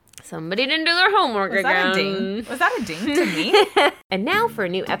Somebody didn't do their homework Was again. that a ding? Was that a ding to me? And now for a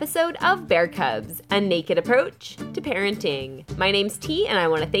new episode of Bear Cubs, a naked approach to parenting. My name's T, and I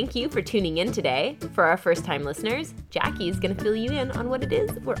want to thank you for tuning in today. For our first-time listeners, Jackie's going to fill you in on what it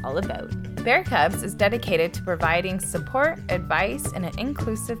is we're all about. Bear Cubs is dedicated to providing support, advice, and an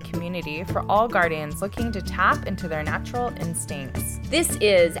inclusive community for all guardians looking to tap into their natural instincts. This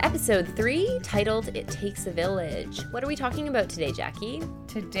is episode 3, titled It Takes a Village. What are we talking about today, Jackie?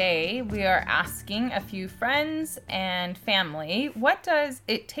 Today, we are asking a few friends and family, what does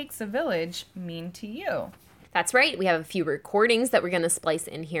 "it takes a village" mean to you? That's right. We have a few recordings that we're going to splice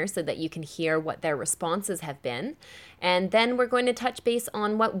in here so that you can hear what their responses have been. And then we're going to touch base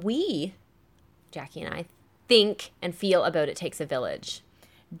on what we, Jackie and I, think and feel about It Takes a Village.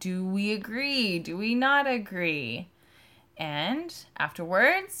 Do we agree? Do we not agree? And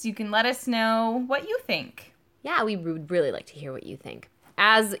afterwards, you can let us know what you think. Yeah, we would really like to hear what you think.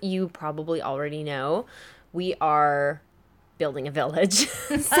 As you probably already know, we are building a village.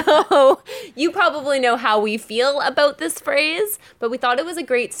 So you probably know how we feel about this phrase, but we thought it was a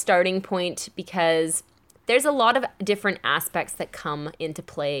great starting point because there's a lot of different aspects that come into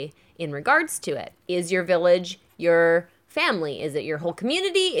play in regards to it. Is your village your family? Is it your whole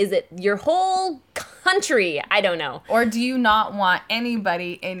community? Is it your whole country? I don't know. Or do you not want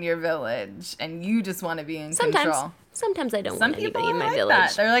anybody in your village and you just want to be in control? Sometimes I don't Some want people anybody in my like village.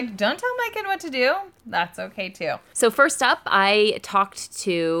 that. They're like, don't tell my kid what to do. That's okay too. So first up, I talked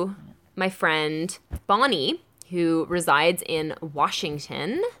to my friend Bonnie, who resides in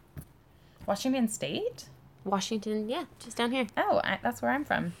Washington. Washington State? Washington, yeah, just down here. Oh, that's where I'm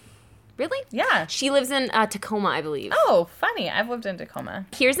from. Really? Yeah. She lives in Tacoma, I believe. Oh, funny. I've lived in Tacoma.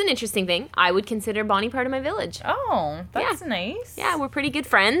 Here's an interesting thing. I would consider Bonnie part of my village. Oh, that's nice. Yeah, we're pretty good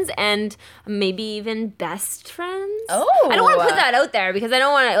friends and maybe even best friends. Oh. I don't want to put that out there because I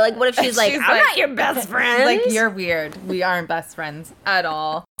don't want to, like, what if she's like, I'm not your best friend? Like, you're weird. We aren't best friends at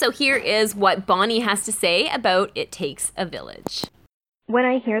all. So here is what Bonnie has to say about It Takes a Village. When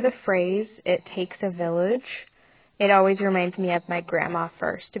I hear the phrase, "it takes a village," it always reminds me of my grandma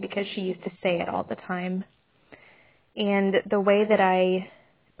first because she used to say it all the time. And the way that I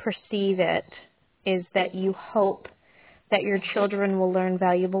perceive it is that you hope that your children will learn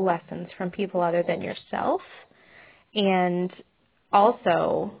valuable lessons from people other than yourself. And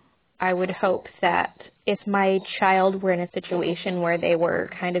also, I would hope that if my child were in a situation where they were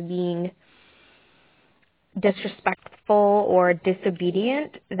kind of being disrespectful or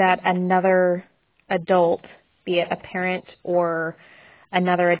disobedient, that another adult, be it a parent or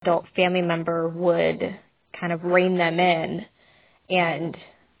another adult family member, would kind of rein them in and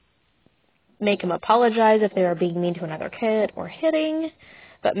make them apologize if they were being mean to another kid or hitting,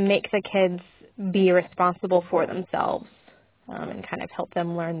 but make the kids be responsible for themselves and kind of help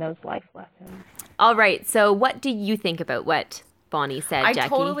them learn those life lessons. All right, so what do you think about what Bonnie said, Jackie? I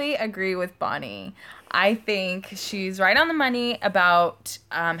totally agree with Bonnie. I think she's right on the money about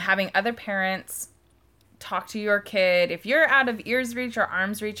having other parents talk to your kid. If you're out of ear's reach or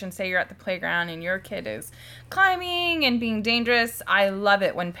arm's reach and say you're at the playground and your kid is climbing and being dangerous, I love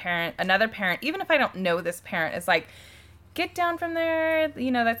it when another parent, even if I don't know this parent, is like, get down from there,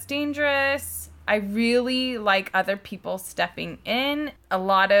 that's dangerous. I really like other people stepping in. A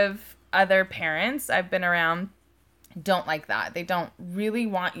lot of other parents I've been around don't like that. They don't really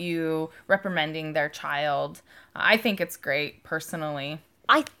want you reprimanding their child. I think it's great, personally.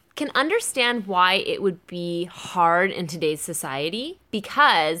 I can understand why it would be hard in today's society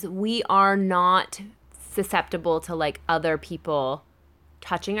because we are not susceptible to, like, other people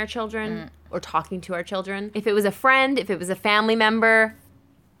touching our children or talking to our children. If it was a friend, if it was a family member,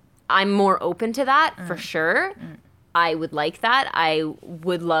 I'm more open to that for sure. I would like that. I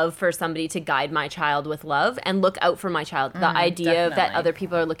would love for somebody to guide my child with love and look out for my child. The idea that definitely. other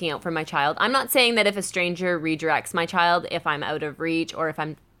people are looking out for my child. I'm not saying that if a stranger redirects my child, if I'm out of reach or if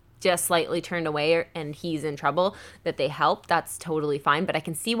I'm just slightly turned away and he's in trouble, that they help. That's totally fine. But I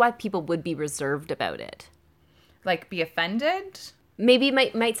can see why people would be reserved about it. Like, be offended? Maybe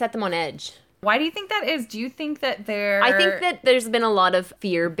it might set them on edge. Why do you think that is? Do you think that I think that there's been a lot of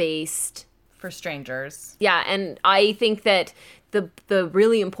fear-based for strangers. Yeah, and I think that the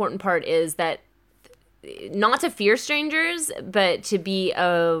really important part is that not to fear strangers, but to be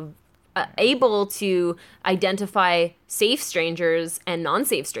able to identify safe strangers and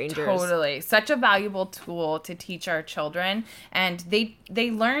non-safe strangers. Totally. Such a valuable tool to teach our children, and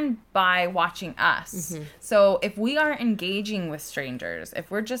they learn by watching us. So if we aren't engaging with strangers, if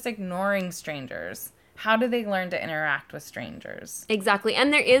we're just ignoring strangers, how do they learn to interact with strangers? Exactly.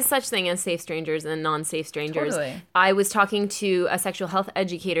 And there is such thing as safe strangers and non-safe strangers. Totally. I was talking to a sexual health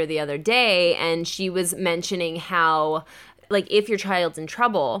educator the other day, and she was mentioning how, like, if your child's in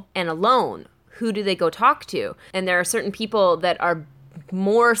trouble and alone, who do they go talk to? And there are certain people that are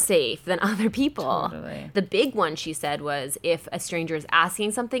more safe than other people. Totally. The big one, she said, was if a stranger is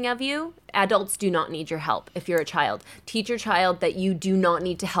asking something of you, adults do not need your help. If you're a child, teach your child that you do not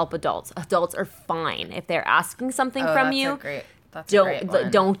need to help adults. Adults are fine. If they're asking something from you, That's a great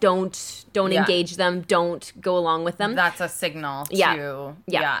one. don't Yeah. engage them. Don't go along with them. That's a signal to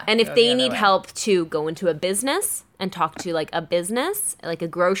Yeah. And if go they the other need way. help to go into a business and talk to like a business, like a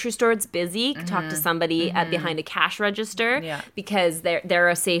grocery store, it's busy. Talk to somebody behind a cash register Yeah. because they're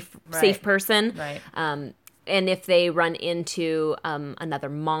a safe Right. person. Right. And if they run into another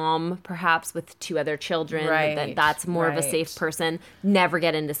mom, perhaps with 2 other children, Right, then that's more of a safe right. person. Never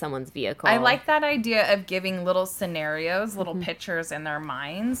get into someone's vehicle. I like that idea of giving little scenarios, little pictures in their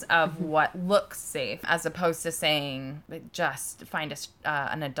minds of what looks safe, as opposed to saying just find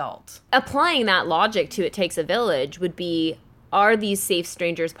an adult. Applying that logic to It Takes a Village would be, are these safe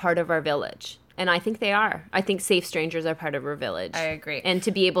strangers part of our village? And I think they are. I think safe strangers are part of our village. I agree. And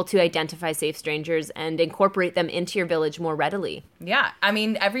to be able to identify safe strangers and incorporate them into your village more readily. Yeah, I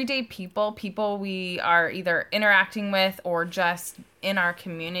mean, everyday people we are either interacting with or just in our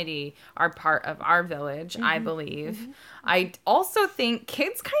community are part of our village, I believe. I also think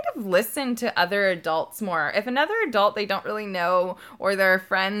kids kind of listen to other adults more. If another adult they don't really know or their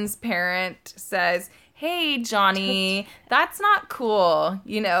friend's parent says, hey, Johnny, that's not cool,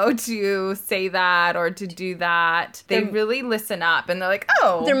 to say that or to do that. They really listen up and they're like,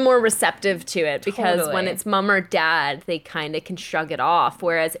 oh. They're more receptive to it because when Totally. it's mom or dad, they kind of can shrug it off.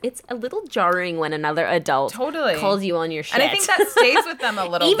 Whereas it's a little jarring when another adult Totally. calls you on your shit. And I think that stays with them a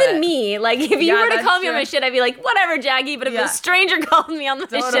little bit. Even me, like if you Yeah, were to that's call me on true. my shit, I'd be like, whatever, Jackie. But if Yeah. a stranger called me on my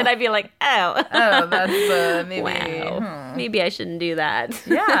Totally. shit, I'd be like, oh. Oh, that's maybe. Wow. Maybe I shouldn't do that.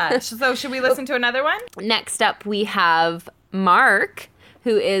 Yeah. So should we listen to another one? Next up, we have Mark,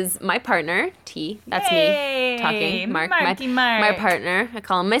 who is my partner. T, that's Yay! me talking. Mark, Marky Mark. my partner. I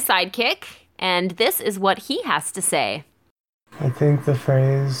call him my sidekick. And this is what he has to say. I think the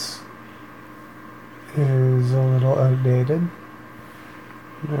phrase is a little outdated,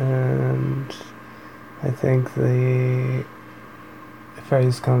 and I think the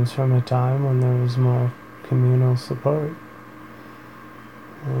phrase comes from a time when there was more communal support,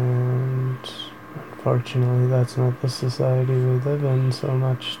 and unfortunately that's not the society we live in so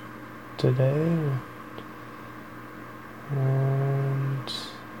much today, and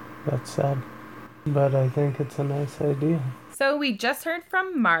that's sad, but I think it's a nice idea. So we just heard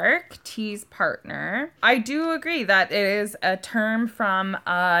from Mark, T's partner. I do agree that it is a term from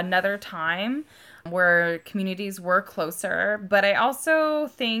another time where communities were closer, but I also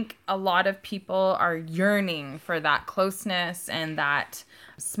think a lot of people are yearning for that closeness and that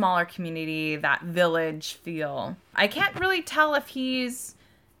smaller community, that village feel. I can't really tell if he's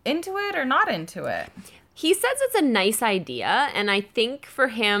into it or not into it. He says it's a nice idea, and I think for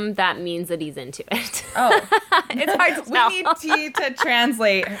him that means that he's into it. Oh, It's hard to tell. we need T to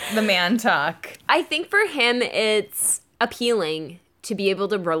translate the man talk. I think for him it's appealing to be able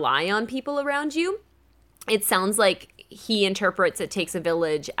to rely on people around you. It sounds like he interprets It Takes a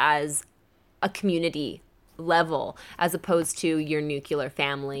Village as a community level as opposed to your nuclear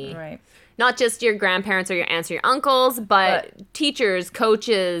family. Right. Not just your grandparents or your aunts or your uncles, but teachers,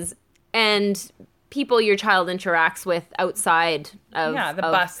 coaches, and people your child interacts with outside of The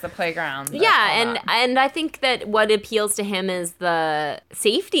of- bus, the playground. Yeah, all and that. and I think that what appeals to him is the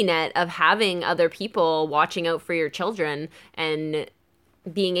safety net of having other people watching out for your children and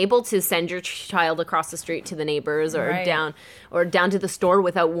being able to send your child across the street to the neighbors or Right. down to the store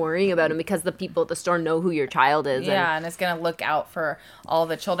without worrying about him because the people at the store know who your child is. Yeah, and it's going to look out for all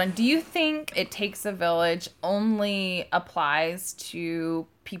the children. Do you think It Takes a Village only applies to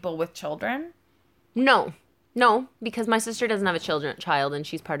people with children? No, because my sister doesn't have a child and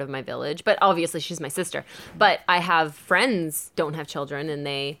she's part of my village. But obviously she's my sister. But I have friends don't have children and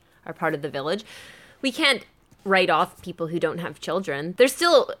they are part of the village. We can't write off people who don't have children. They're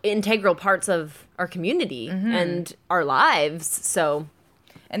still integral parts of our community and our lives. So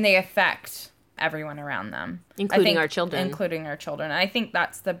And they affect everyone around them. Including our children. Including our children. And I think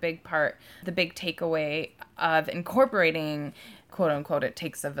that's the big part, the big takeaway of incorporating, quote unquote, It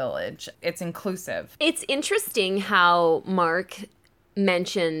Takes a Village. It's inclusive. it's interesting how Mark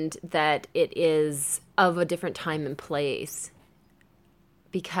mentioned that it is of a different time and place.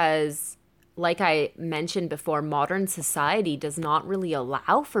 Because like I mentioned before, modern society does not really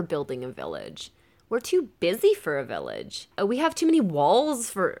allow for building a village. we're too busy for a village. We have too many walls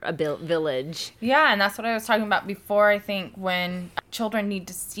for a village. Yeah, and that's what I was talking about before. I think when children need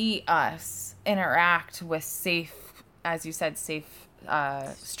to see us interact with safe, as you said, safe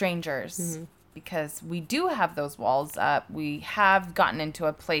strangers, mm-hmm. because we do have those walls up. We have gotten into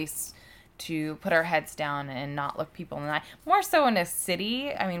a place to put our heads down and not look people in the eye. More so in a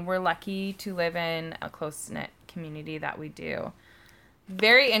city. I mean, we're lucky to live in a close-knit community that we do.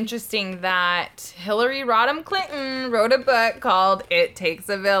 Very interesting that Hillary Rodham Clinton wrote a book called It Takes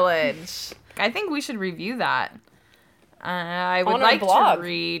a Village. I think we should review that. I would like to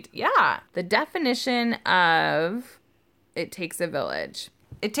read, the definition of It Takes a Village.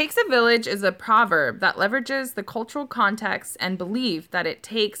 It takes a village is a proverb that leverages the cultural context and belief that it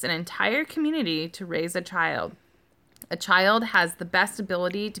takes an entire community to raise a child. A child has the best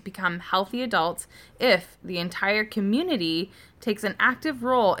ability to become healthy adults if the entire community takes an active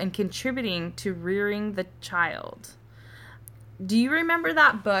role in contributing to rearing the child. Do you remember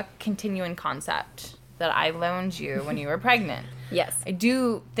that book, Continuing Concept, that I loaned you when you were pregnant? Yes. I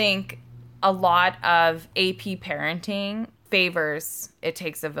do think a lot of AP parenting favors It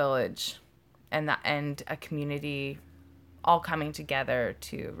Takes a Village and a community all coming together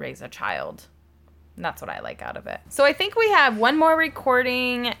to raise a child. And that's what I like out of it. So I think we have one more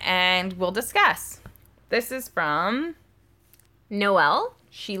recording and we'll discuss. This is from Noelle.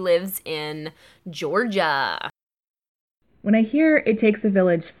 She lives in Georgia. When I hear It Takes a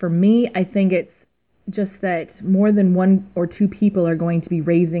Village, for me, I think it's just that more than one or two people are going to be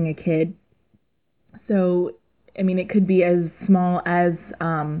raising a kid. So, I mean, it could be as small as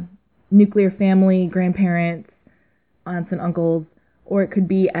nuclear family, grandparents, aunts and uncles, or it could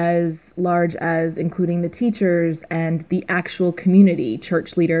be as large as including the teachers and the actual community,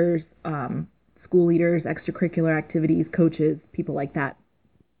 church leaders, school leaders, extracurricular activities, coaches, people like that.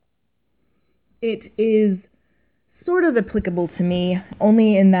 It is sort of applicable to me,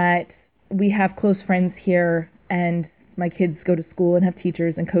 only in that we have close friends here and my kids go to school and have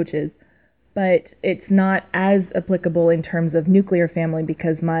teachers and coaches. But it's not as applicable in terms of nuclear family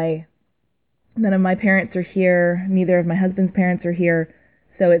because none of my parents are here, neither of my husband's parents are here,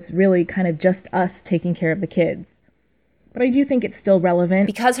 so it's really kind of just us taking care of the kids. But I do think it's still relevant.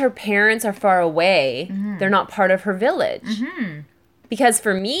 Because her parents are far away, mm-hmm. they're not part of her village. Mm-hmm. Because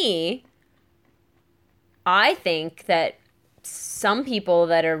for me, I think that some people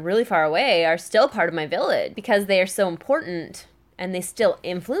that are really far away are still part of my village because they are so important and they still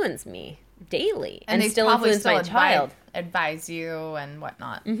influence me daily and still influence my child. Advise you and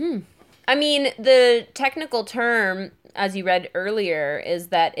whatnot. Mm-hmm. I mean, the technical term, as you read earlier, is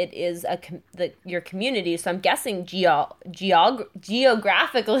that it is your community. So I'm guessing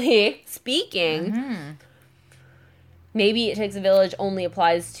geographically speaking, mm-hmm. maybe It Takes a Village only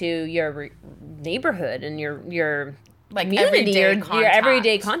applies to your neighborhood and your like community, your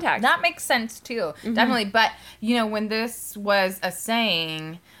everyday contact. That makes sense too, mm-hmm. definitely. But you know, when this was a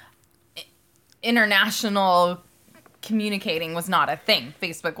saying, international communicating was not a thing.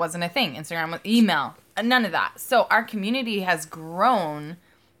 Facebook wasn't a thing. Instagram was email. None of that. So our community has grown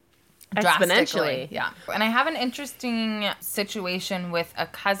exponentially. Yeah. And I have an interesting situation with a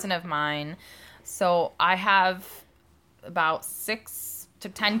cousin of mine. So I have about 6 to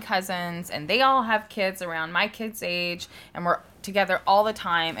 10 cousins, and they all have kids around my kids' age, and we're together all the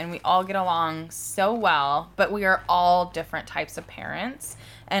time, and we all get along so well, but we are all different types of parents.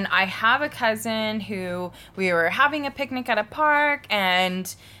 And I have a cousin who we were having a picnic at a park,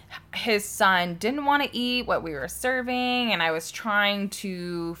 and his son didn't want to eat what we were serving, and I was trying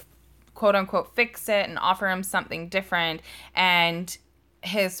to quote unquote fix it and offer him something different. And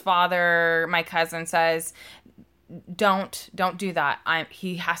his father, my cousin, says, don't do that.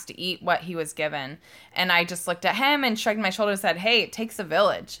 He has to eat what he was given. And I just looked at him and shrugged my shoulders and said, hey, it takes a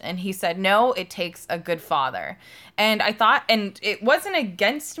village. And he said, no, it takes a good father. And I thought, and it wasn't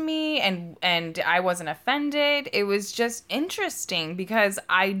against me and I wasn't offended. It was just interesting because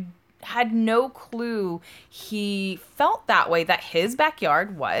I had no clue he felt that way, that his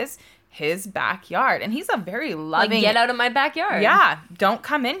backyard was his backyard. And he's a very loving... Like, get out of my backyard. Yeah, don't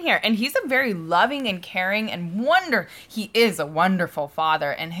come in here. And he's a very loving and caring and he is a wonderful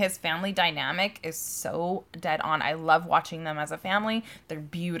father. And his family dynamic is so dead on. I love watching them as a family. They're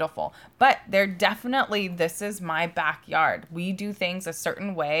beautiful. But they're definitely, this is my backyard. We do things a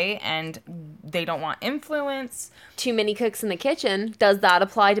certain way and they don't want influence. Too many cooks in the kitchen. Does that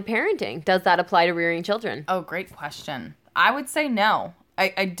apply to parenting? Does that apply to rearing children? Oh, great question. I would say no.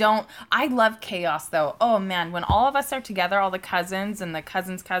 I love chaos though. Oh man, when all of us are together, all the cousins and the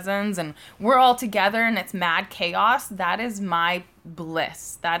cousins' and we're all together and it's mad chaos, that is my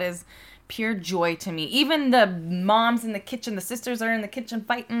bliss. That is pure joy to me. Even the moms in the kitchen, the sisters are in the kitchen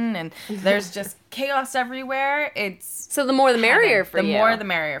fighting, and there's just chaos everywhere. It's So the more the merrier for you. The more the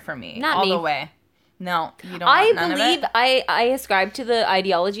merrier for me. Not all me. the way. No, you don't. I want none believe of it? I ascribe to the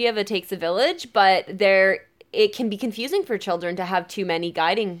ideology of it takes a village, but it can be confusing for children to have too many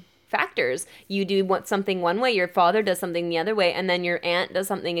guiding factors. You do want something one way, your father does something the other way, and then your aunt does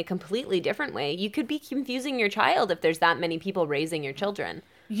something a completely different way. You could be confusing your child if there's that many people raising your children.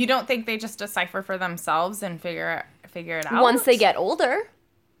 You don't think they just decipher for themselves and figure it out? Once they get older.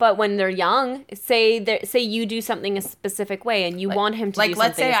 But when they're young, say you do something a specific way and you want him to do let's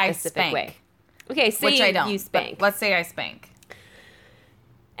something say a I specific spank. way. Okay, say Which I don't. you spank. But let's say I spank.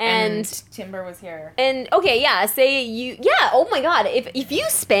 And Timber was here. And okay, yeah, say you, yeah, oh my God, if you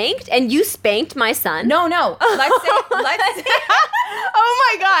spanked and you spanked my son. No. Let's say. Oh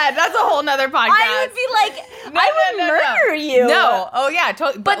my God, that's a whole nother podcast. I would be like, I would murder you. No, oh yeah,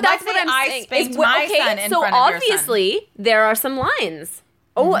 totally. But that's let's what say I'm I saying. spanked my son in front of your son. So obviously, there are some lines.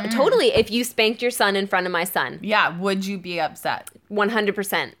 Oh, totally. If you spanked your son in front of my son. Yeah, would you be upset?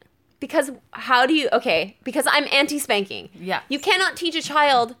 100%. Because because I'm anti-spanking. Yeah. You cannot teach a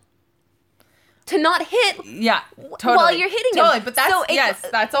child to not hit Yeah, totally. while you're hitting him. Totally, but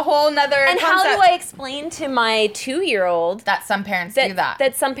that's a whole nother And concept. how do I explain to my 2-year-old that some parents do that?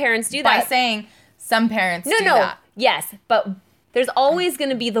 that some parents do By that? saying some parents do that. Yes, but there's always going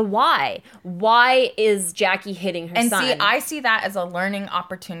to be the why. Why is Jackie hitting her son? And see, I see that as a learning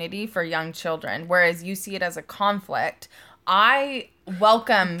opportunity for young children, whereas you see it as a conflict. I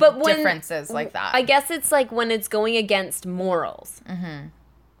welcome differences like that. I guess it's like when it's going against morals.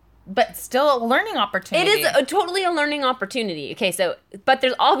 But still a learning opportunity. It is totally a learning opportunity. Okay, so, but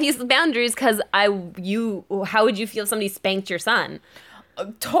there's obvious boundaries because how would you feel if somebody spanked your son?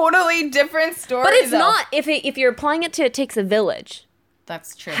 Totally different story. But it's though. not, if you're applying it to It Takes a Village.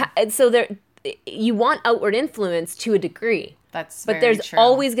 That's true. And so you want outward influence to a degree. That's But very there's true.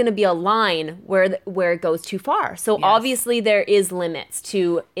 always going to be a line where it goes too far. So obviously there is limits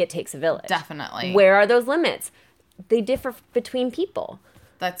to It Takes a Village. Definitely. Where are those limits? They differ between people.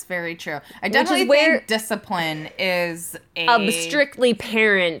 That's very true. I definitely think discipline is A strictly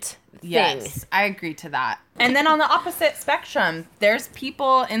parent thing. Yes, I agree to that. And then on the opposite spectrum, there's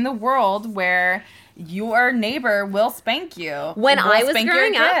people in the world where your neighbor will spank you. When I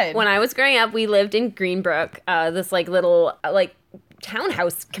was growing up, we lived in Greenbrook, this like little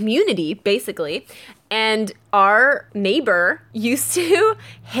townhouse community, basically. And our neighbor used to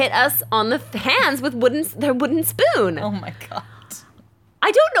hit us on the hands with their wooden spoon. Oh my God.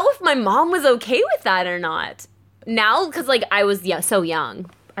 I don't know if my mom was okay with that or not. Now, because I was so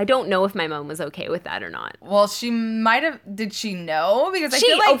young, I don't know if my mom was okay with that or not. Well, she might have. Did she know? Because I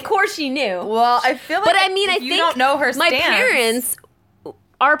feel like, of course, she knew. Well, I feel like, but I mean, I you think don't know her stance.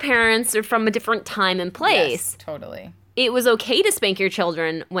 Our parents are from a different time and place. Yes, totally. It was okay to spank your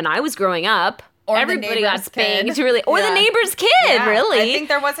children when I was growing up. Or everybody got spanked, kid. really, or the neighbor's kid, really. I think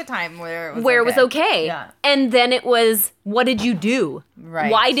there was a time where it was okay. Yeah. And then it was, what did you do?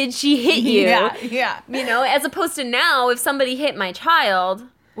 Right. Why did she hit you? Yeah. You know, as opposed to now, if somebody hit my child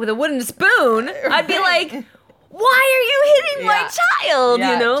with a wooden spoon, I'd be like, why are you hitting my child?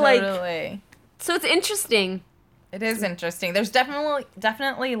 Yeah, you know, totally. So it's interesting. It is interesting. There's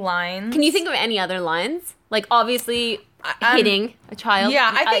definitely lines. Can you think of any other lines? Like, obviously, hitting a child.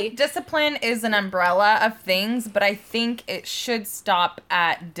 Yeah, I think discipline is an umbrella of things, but I think it should stop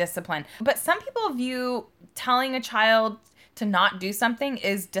at discipline. But some people view telling a child to not do something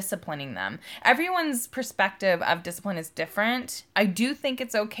is disciplining them. Everyone's perspective of discipline is different. I do think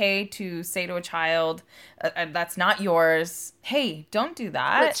it's okay to say to a child that's not yours, hey, don't do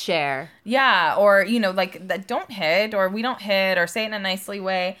that. Let's share. Yeah, or, that don't hit, or we don't hit, or say it in a nicely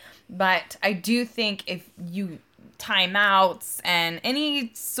way. But I do think if you timeouts and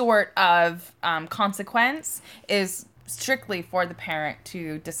any sort of consequence is strictly for the parent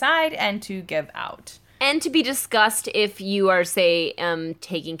to decide and to give out. And to be discussed if you are, say,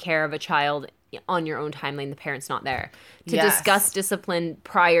 taking care of a child on your own timeline, the parent's not there. To discuss discipline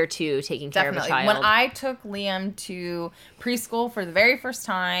prior to taking care of a child. When I took Liam to preschool for the very first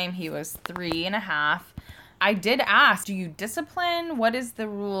time, he was 3.5. I did ask, do you discipline? What is the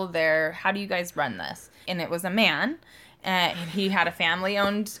rule there? How do you guys run this? And it was a man. And he had a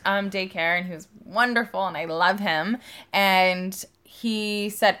family-owned daycare, and he was wonderful, and I love him. And he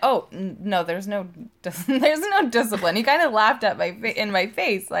said, "Oh no, there's no discipline." He kind of laughed at in my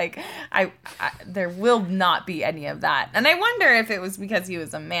face, like I there will not be any of that. And I wonder if it was because he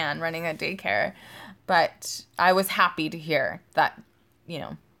was a man running a daycare, but I was happy to hear that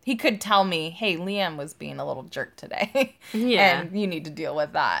he could tell me, hey, Liam was being a little jerk today. Yeah. And you need to deal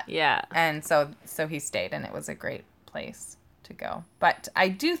with that. Yeah. And so he stayed, and it was a great place to go. But I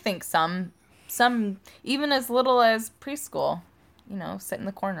do think some even as little as preschool, sit in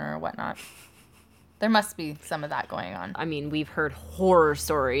the corner or whatnot. There must be some of that going on. I mean, we've heard horror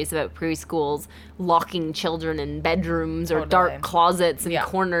stories about preschools locking children in bedrooms or dark closets and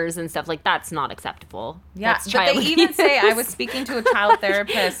corners and stuff. Like, that's not acceptable. Yeah, That's but child they even abuse. say, I was speaking to a child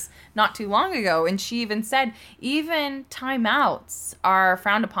therapist not too long ago, and she even said, even timeouts are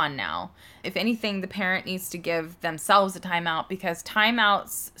frowned upon now. If anything, the parent needs to give themselves a timeout, because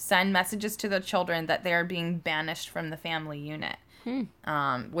timeouts send messages to the children that they are being banished from the family unit.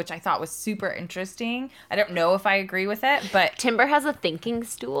 Which I thought was super interesting. I don't know if I agree with it, but Timber has a thinking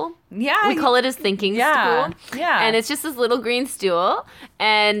stool. yeah, We call it his thinking stool. Yeah. And it's just this little green stool.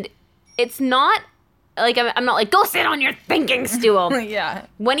 And it's not like, I'm not like, go sit on your thinking stool. yeah.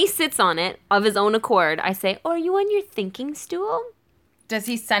 When he sits on it of his own accord, I say, oh, are you on your thinking stool? Does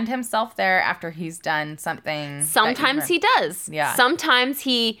he send himself there after he's done something? Sometimes he does. Yeah. Sometimes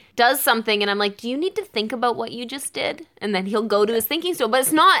he does something and I'm like, do you need to think about what you just did? And then he'll go to his thinking stool. But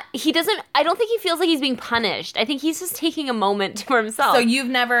it's not, I don't think he feels like he's being punished. I think he's just taking a moment for himself. So you've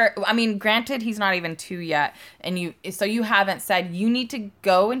never, I mean, granted, he's not even 2 yet. And so you haven't said you need to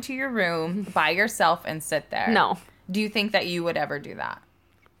go into your room by yourself and sit there. No. Do you think that you would ever do that?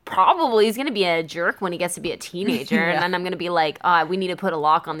 Probably he's going to be a jerk when he gets to be a teenager. Yeah. And then I'm going to be like, we need to put a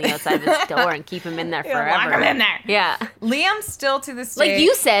lock on the outside of his door and keep him in there forever. Lock him in there. Yeah. Liam still to this day. Like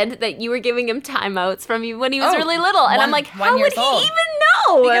you said that you were giving him timeouts from you when he was really little. And I'm like, how would he old. even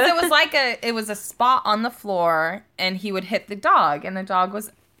know? Because it was a spot on the floor, and he would hit the dog, and the dog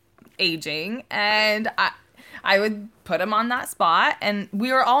was aging, and I would put him on that spot, and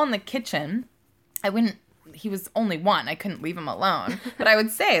we were all in the kitchen. He was only 1. I couldn't leave him alone. But I would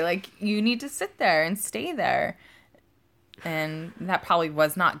say, like, you need to sit there and stay there. And that probably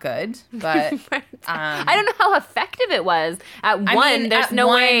was not good. But I don't know how effective it was. There's no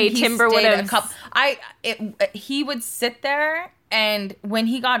way Timber would have. He would sit there, and when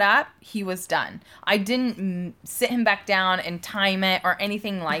he got up, he was done. I didn't sit him back down and time it or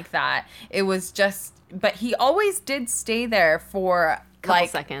anything like that. It was just, but he always did stay there for couple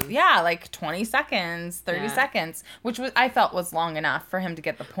seconds. Yeah, like 20 seconds, 30 seconds, which I felt was long enough for him to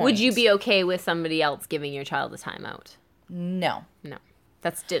get the point. Would you be okay with somebody else giving your child a timeout? No.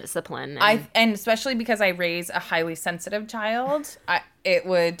 That's discipline. And especially because I raise a highly sensitive child, it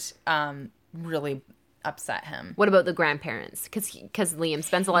would really upset him. What about the grandparents? Because Liam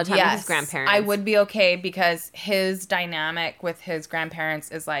spends a lot of time with his grandparents. I would be okay, because his dynamic with his grandparents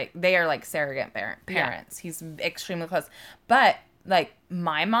is like, they are like surrogate parents. Yeah. He's extremely close. But like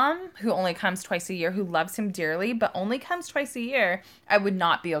my mom, who only comes twice a year, who loves him dearly, but only comes twice a year, I would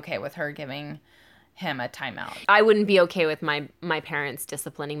not be okay with her giving him a timeout. I wouldn't be okay with my parents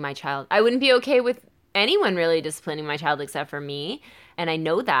disciplining my child. I wouldn't be okay with anyone really disciplining my child except for me. And I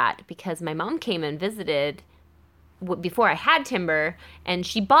know that because my mom came and visited before I had Timber, and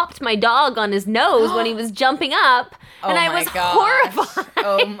she bopped my dog on his nose when he was jumping up, and I was horrified.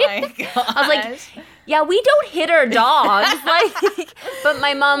 Oh my god! I was like, yeah, we don't hit our dogs, like, but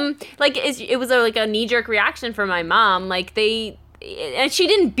my mom, like, it was like a knee-jerk reaction for my mom, like and she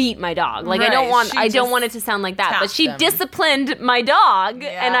didn't beat my dog, like, right. I don't want it to sound like that, but she disciplined my dog,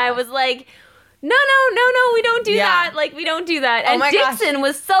 and I was like, no, we don't do that. Like, we don't do that. And Dixon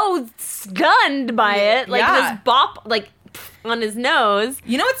was so stunned by it. Like, this bop, like, on his nose.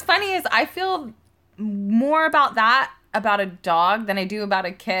 You know what's funny is I feel more about that about a dog than I do about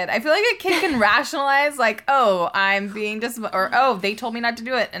a kid. I feel like a kid can rationalize, like, oh, I'm being disciplined, or oh, they told me not to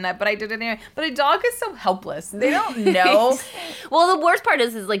do it, but I did it anyway. But a dog is so helpless. They don't know. Well, the worst part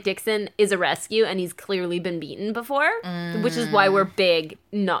is like Dixon is a rescue, and he's clearly been beaten before, which is why we're big,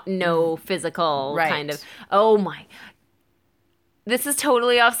 no physical kind of. Oh my. This is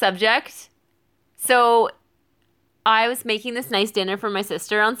totally off subject. So I was making this nice dinner for my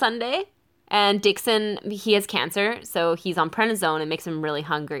sister on Sunday. And Dixon, he has cancer, so he's on prednisone. It makes him really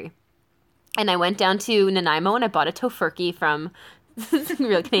hungry. And I went down to Nanaimo and I bought a tofurkey from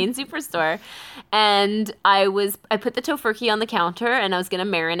Real Canadian Superstore. And I put the tofurkey on the counter and I was going to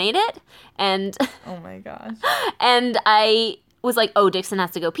marinate it. And oh my gosh. And I was like, oh, Dixon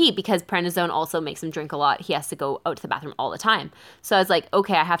has to go pee because prednisone also makes him drink a lot. He has to go out to the bathroom all the time. So I was like,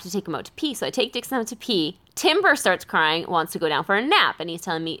 okay, I have to take him out to pee. So I take Dixon out to pee. Timber starts crying, wants to go down for a nap. And he's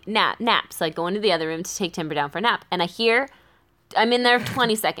telling me, nap. So I go into the other room to take Timber down for a nap. And I'm in there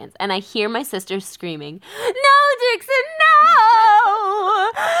 20 seconds. And I hear my sister screaming, no, Dixon,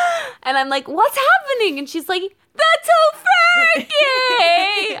 no. And I'm like, what's happening? And she's like, the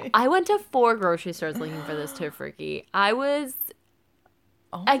tofurkey. I went to 4 grocery stores looking for this tofurkey. I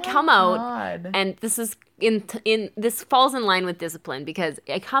come out, and this is this falls in line with discipline, because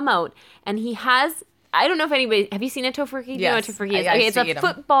I come out and he has, I don't know if anybody, have you seen a tofurkey? Do you know what a tofurkey is? Okay, it's a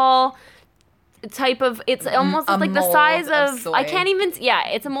football type of, it's almost like the size of I can't even,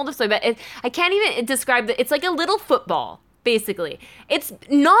 it's a mold of soy, but I can't even describe it. It's like a little football, basically. It's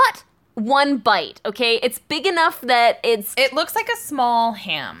not one bite, okay? It's big enough that it looks like a small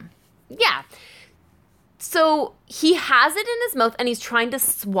ham. Yeah. So he has it in his mouth and he's trying to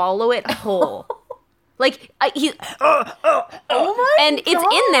swallow it whole. Like, and it's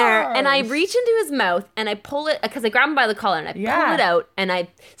in there, and I reach into his mouth and I pull it, because I grab him by the collar and I pull it out and I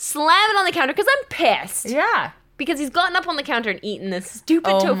slam it on the counter because I'm pissed. Yeah. Because he's gotten up on the counter and eaten this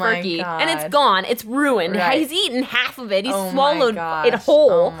stupid tofurkey, and it's gone. It's ruined. Right. He's eaten half of it. He's swallowed it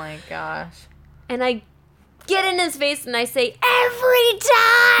whole. Oh my gosh. And I get in his face and I say, every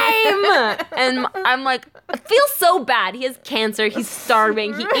time! And I'm like, I feel so bad. He has cancer. He's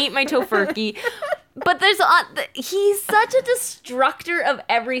starving. He ate my tofurkey. But he's such a destructor of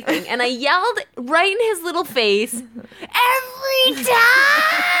everything. And I yelled right in his little face, every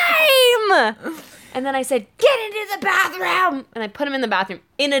time! And then I said, get into the bathroom! And I put him in the bathroom,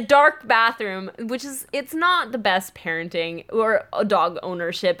 in a dark bathroom, which is, it's not the best parenting or dog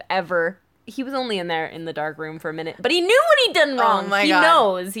ownership ever. He was only in there in the dark room for a minute, but he knew what he'd done wrong. Oh my God.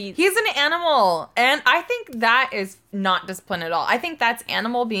 Knows. He's an animal. And I think that is not discipline at all. I think that's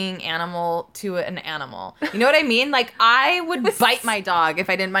animal being animal to an animal. You know what I mean? Like, I would bite my dog if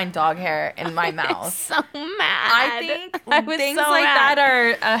I didn't mind dog hair in my mouth. So mad. I think things like that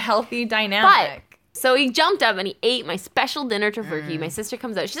are a healthy dynamic. But, so he jumped up and he ate my special dinner tofurkey. My sister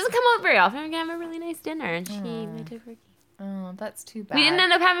comes out. She doesn't come out very often. We're going to have a really nice dinner. And she ate my tofurkey. Oh, that's too bad. We didn't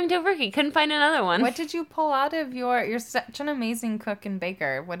end up having tofurkey. Couldn't find another one. What did you pull out of you're such an amazing cook and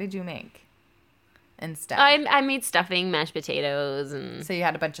baker. What did you make instead? I made stuffing, mashed potatoes, and... So you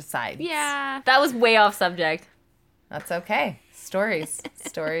had a bunch of sides. Yeah. That was way off subject. That's okay. Stories.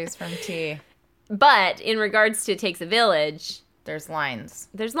 Stories from tea. But in regards to It Takes a Village... There's lines.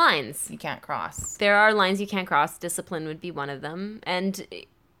 There's lines. You can't cross. There are lines you can't cross. Discipline would be one of them. And...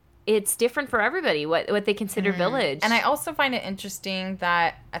 it's different for everybody, what they consider village. And I also find it interesting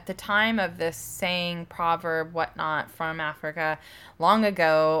that at the time of this saying, proverb, whatnot from Africa, long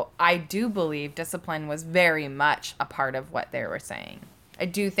ago, I do believe discipline was very much a part of what they were saying. I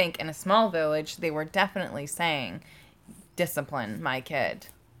do think in a small village, they were definitely saying, discipline my kid.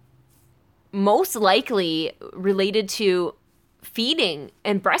 Most likely related to feeding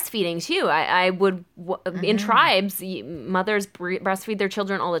and breastfeeding too. I would in tribes, mothers breastfeed their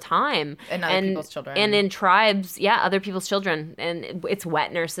children all the time, and other people's children, and in tribes, other people's children, and it's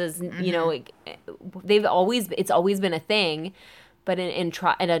wet nurses. You know, it's always been a thing, but in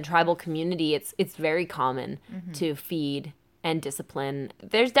a tribal community, it's very common to feed and discipline.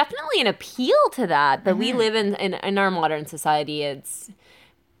 There's definitely an appeal to that, but we live in our modern society.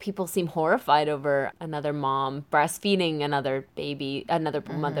 People seem horrified over another mom breastfeeding another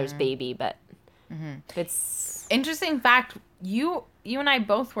mother's baby, but it's interesting fact. You and I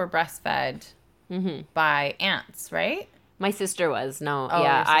both were breastfed by aunts, right? My sister was. No, oh,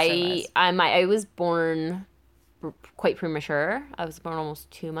 yeah, I was born quite premature. I was born almost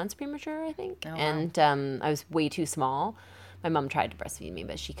 2 months premature, I think, and I was way too small. My mom tried to breastfeed me,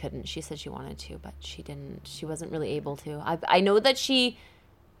 but she couldn't. She said she wanted to, but she didn't. She wasn't really able to.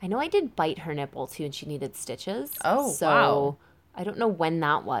 I know I did bite her nipple, too, and she needed stitches. Oh, wow. I don't know when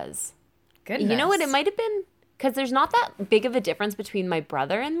that was. Goodness. You know what? It might have been... Because there's not that big of a difference between my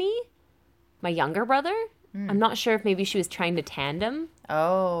brother and me. My younger brother. I'm not sure if maybe she was trying to tandem.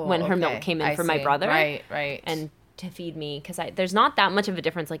 Oh, when her milk came in for my brother. Right. And to feed me. Because there's not that much of a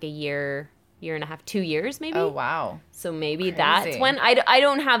difference, like a year and a half, 2 years, maybe. Oh, wow. So maybe that's when... I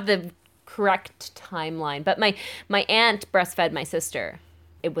don't have the correct timeline. But my aunt breastfed my sister.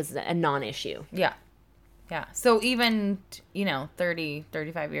 It was a non-issue. Yeah. So even, 30,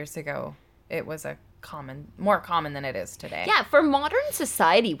 35 years ago, it was more common than it is today. Yeah, for modern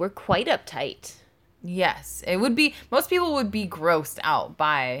society, we're quite uptight. Yes. It would be, most people would be grossed out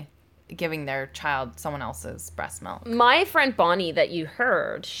by giving their child someone else's breast milk. My friend Bonnie that you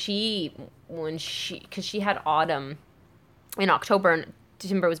heard, because she had Autumn in October and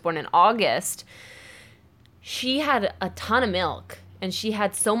Timber was born in August, she had a ton of milk. And she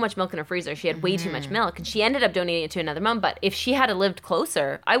had so much milk in her freezer. She had way too much milk. And she ended up donating it to another mom. But if she had lived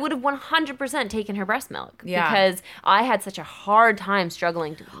closer, I would have 100% taken her breast milk. Yeah. Because I had such a hard time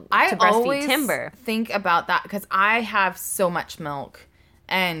struggling to breastfeed Timber. I think about that because I have so much milk.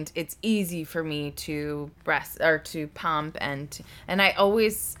 And it's easy for me to breast or to pump. And I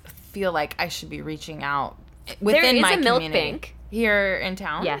always feel like I should be reaching out within There my is a milk community. bank. Here in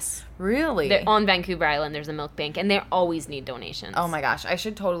town? Yes. Really? On Vancouver Island, there's a milk bank, and they always need donations. Oh my gosh, I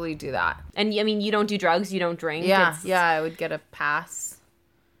should totally do that. And I mean, you don't do drugs, you don't drink. Yeah, I would get a pass.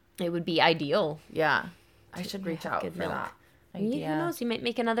 It would be ideal. Yeah, I should reach out for good milk. that. Who idea. knows? You might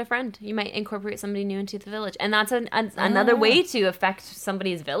make another friend. You might incorporate somebody new into the village, and that's another way to affect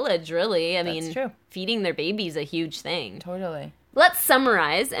somebody's village. Really, I mean, true. feeding their baby is a huge thing. Totally. Let's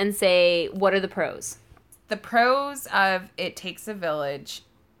summarize and say what are the pros. The pros of it takes a village,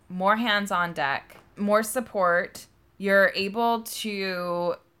 more hands on deck, more support. You're able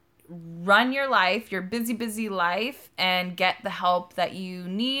to run your life, your busy life, and get the help that you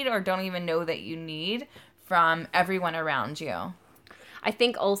need or don't even know that you need from everyone around you. I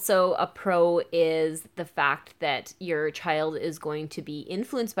think also a pro is the fact that your child is going to be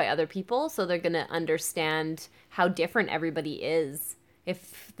influenced by other people, so they're going to understand how different everybody is.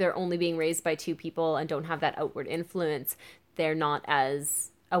 If they're only being raised by two people and don't have that outward influence, they're not as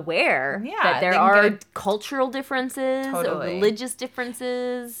aware that there are cultural differences or religious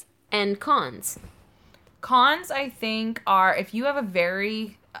differences. And cons. Cons, I think, are if you have a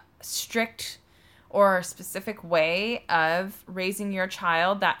very strict or specific way of raising your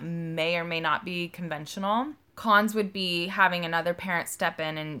child that may or may not be conventional. Cons would be having another parent step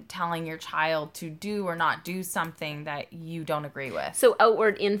in and telling your child to do or not do something that you don't agree with. So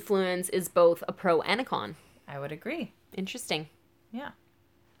outward influence is both a pro and a con. I would agree. Interesting. Yeah.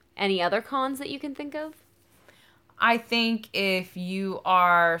 Any other cons that you can think of? I think if you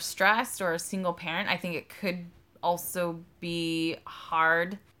are stressed or a single parent, I think it could also be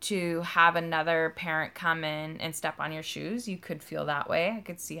hard to have another parent come in and step on your shoes. You could feel that way. I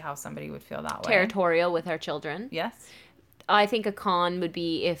could see how somebody would feel that way. Territorial with our children. Yes. I think a con would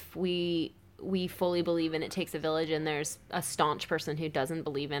be if we fully believe in it takes a village and there's a staunch person who doesn't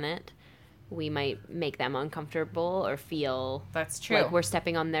believe in it. We might make them uncomfortable or feel that's true. Like we're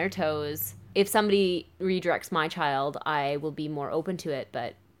stepping on their toes. If somebody redirects my child, I will be more open to it,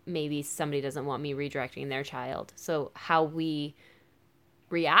 but maybe somebody doesn't want me redirecting their child. So how we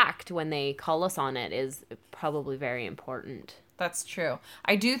react when they call us on it is probably very important. That's true.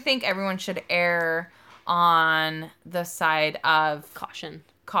 I do think everyone should err on the side of caution,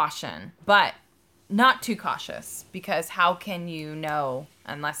 but not too cautious, because how can you know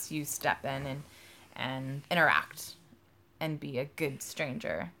unless you step in and interact and be a good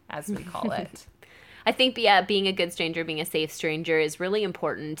stranger, as we call it. I think being a good stranger, being a safe stranger is really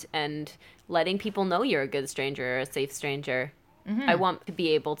important, and letting people know you're a good stranger or a safe stranger. Mm-hmm. I want to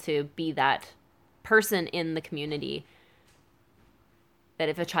be able to be that person in the community that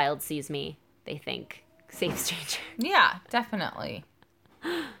if a child sees me, they think safe stranger. Yeah, definitely.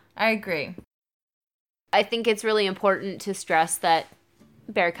 I agree. I think it's really important to stress that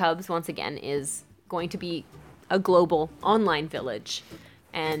Bear Cubs, once again, is going to be a global online village.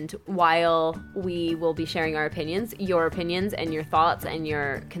 And while we will be sharing our opinions, your opinions and your thoughts and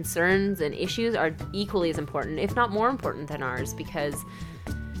your concerns and issues are equally as important, if not more important than ours, because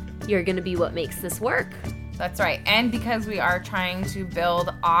you're going to be what makes this work. That's right. And because we are trying to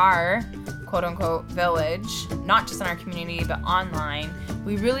build our quote-unquote village, not just in our community, but online,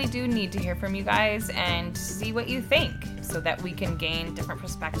 we really do need to hear from you guys and see what you think so that we can gain different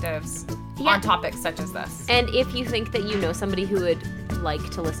perspectives on topics such as this. And if you think that you know somebody who would like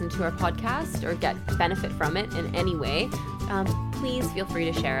to listen to our podcast or get benefit from it in any way, please feel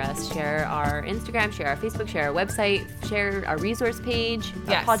free to share us. Share our Instagram, share our Facebook, share our website, share our resource page,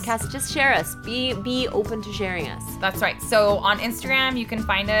 our podcast. Just share us. Be open to sharing us. That's right. So on Instagram, you can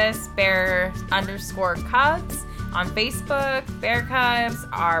find us bear_cubs. On Facebook, Bear Cubs.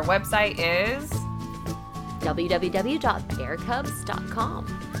 Our website is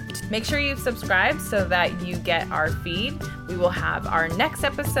www.bearcubs.com. Make sure you subscribe so that you get our feed. We will have our next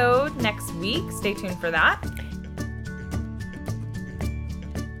episode next week. Stay tuned for that.